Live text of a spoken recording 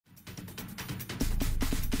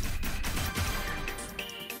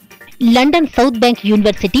London south bank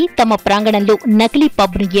university తమ ప్రాంగణంలో నకిలీ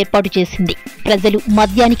పబ్ను ఏర్పాటు చేసింది. ప్రజలు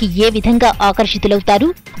మద్యానికి ఏ విధంగా ఆకర్షితులవుతారు,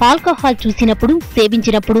 ఆల్కహాల్ చూసినప్పుడు,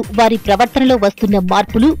 సేవించినప్పుడు వారి ప్రవర్తనలో వస్తున్న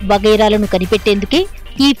మార్పులు వగైరాలను కనిపెట్టేందుకే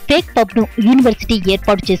ఈ ఫేక్ పబ్ను యూనివర్సిటీ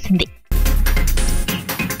ఏర్పాటు చేసింది.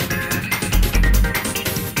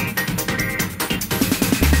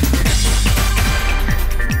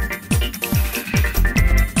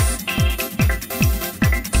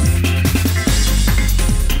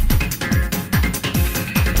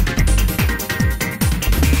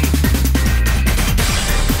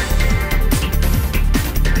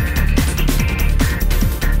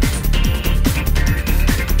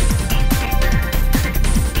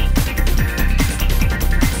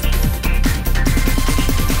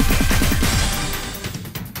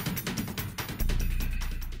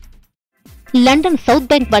 London south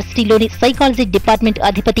bank వర్సిటీలోని psychology department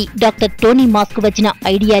అధిపతి డాక్టర్ టోనీ మాస్కు వచ్చిన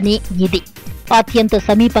ఐడియానే ఇది. అత్యంత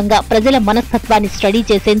సమీపంగా ప్రజల మనస్తత్వాన్ని స్టడీ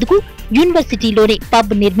చేసేందుకు యూనివర్సిటీలోనే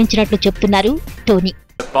పబ్ నిర్మించినట్లు చెప్తున్నారు Tony.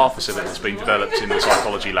 The bar facility has been developed in the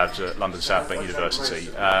psychology labs at London South Bank University,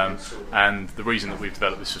 and the reason that we've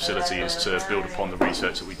developed this facility is to build upon the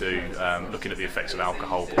research that we do, looking at the effects of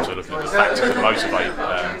alcohol, but also looking at the factors that motivate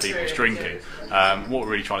people's drinking. What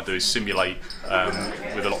we're really trying to do is simulate,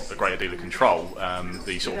 with a greater deal of control,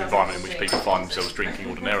 the sort of environment in which people find themselves drinking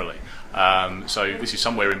ordinarily. So this is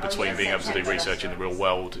somewhere in between being able to do research in the real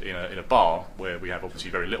world in a bar, where we have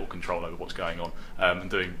obviously very little control over what's going on, and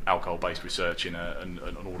doing alcohol-based research in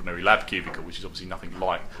an ordinary lab cubicle, which is obviously nothing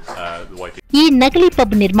like the way people. ఈ నకిలీ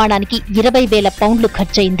pub నిర్మాణానికి 20,000 పౌండ్లు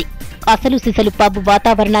ఖర్చయింది. అసలు సిసలు pub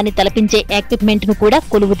వాతావరణాన్ని తలపించే equipment ను కూడా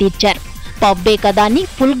కొలువు తీర్చారు. పబ్బే కదాన్ని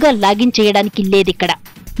ఫుల్ గా లాగిన్ చేయడానికి లేదిక్కడ.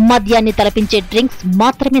 మద్యాన్ని తలపించే డ్రింక్స్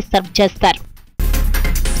మాత్రమే సర్వ్ చేస్తారు.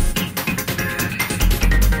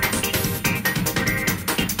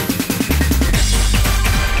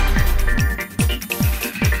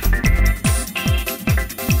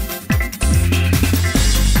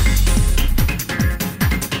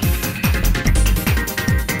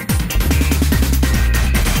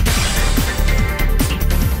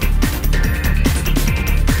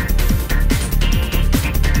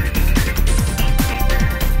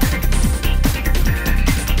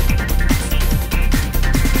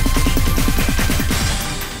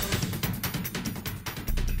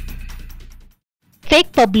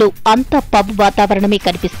 ఫేక్ పబ్ లో అంతా పబ్ వాతావరణమే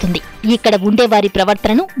కనిపిస్తుంది. ఇక్కడ ఉండేవారి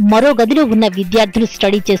ప్రవర్తనను మరో గదిలో ఉన్న విద్యార్థులు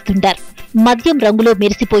స్టడీ చేస్తుంటారు. మద్యం రంగులో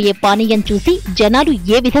మెరిసిపోయే పానీయం చూసి జనాలు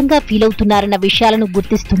ఏ విధంగా ఫీల్ అవుతున్నారన్న విషయాలను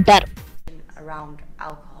గుర్తిస్తుంటారు.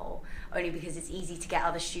 Only because it's easy to get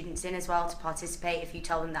other students in as well to participate if you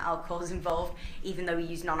tell them that alcohol is involved, even though we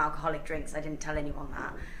use non-alcoholic drinks. I didn't tell anyone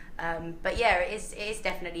that. But yeah, it is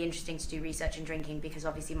definitely interesting to do research in drinking, because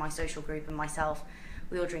obviously my social group and myself,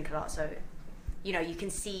 we all drink a lot, so you know, you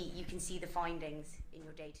can see the findings in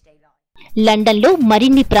your day-to-day life. London లో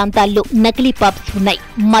మరిన్ని ప్రాంతాల్లో నకిలీ pubs ఉన్నాయి.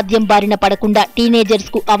 మద్యం బారిన పడకుండా teenagers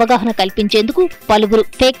కు అవగాహన కల్పించేందుకు పలువురు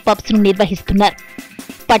ఫేక్ పబ్స్ ను నిర్వహిస్తున్నారు.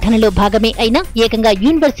 పఠనంలో భాగమే అయినా ఏకంగా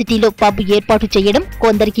యూనివర్సిటీలో పబ్ ఏర్పాటు చేయడం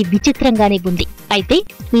కొందరికి విచిత్రంగానే ఉంది. అయితే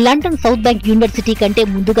లండన్ సౌత్ బ్యాంక్ యూనివర్సిటీ కంటే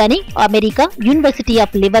ముందుగానే అమెరికా యూనివర్సిటీ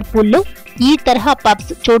ఆఫ్ లివర్పూల్ లో ఈ తరహా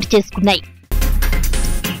పబ్స్ చోటు చేసుకున్నాయి.